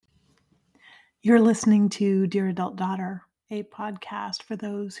You're listening to Dear Adult Daughter, a podcast for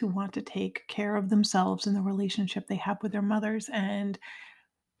those who want to take care of themselves and the relationship they have with their mothers. And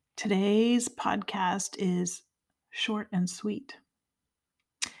today's podcast is short and sweet.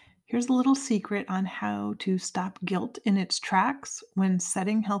 Here's a little secret on how to stop guilt in its tracks when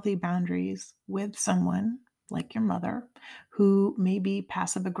setting healthy boundaries with someone like your mother who may be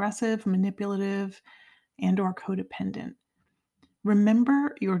passive aggressive, manipulative, and or codependent.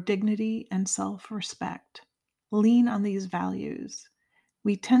 Remember your dignity and self-respect. Lean on these values.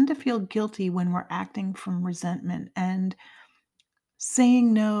 We tend to feel guilty when we're acting from resentment, and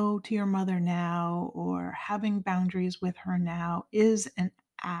saying no to your mother now or having boundaries with her now is an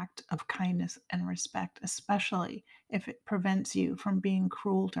act of kindness and respect, especially if it prevents you from being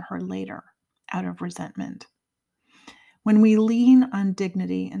cruel to her later out of resentment. When we lean on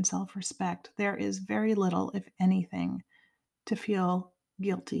dignity and self-respect, there is very little, if anything, to feel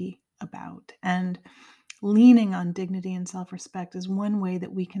guilty about. And leaning on dignity and self respect is one way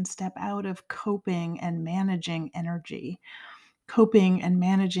that we can step out of coping and managing energy. Coping and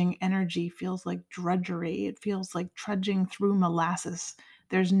managing energy feels like drudgery, it feels like trudging through molasses.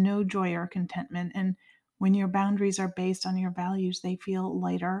 There's no joy or contentment. And when your boundaries are based on your values, they feel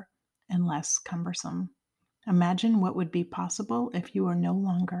lighter and less cumbersome. Imagine what would be possible if you were no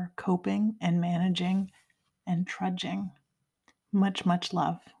longer coping and managing and trudging. Much, much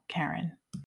love, Karen.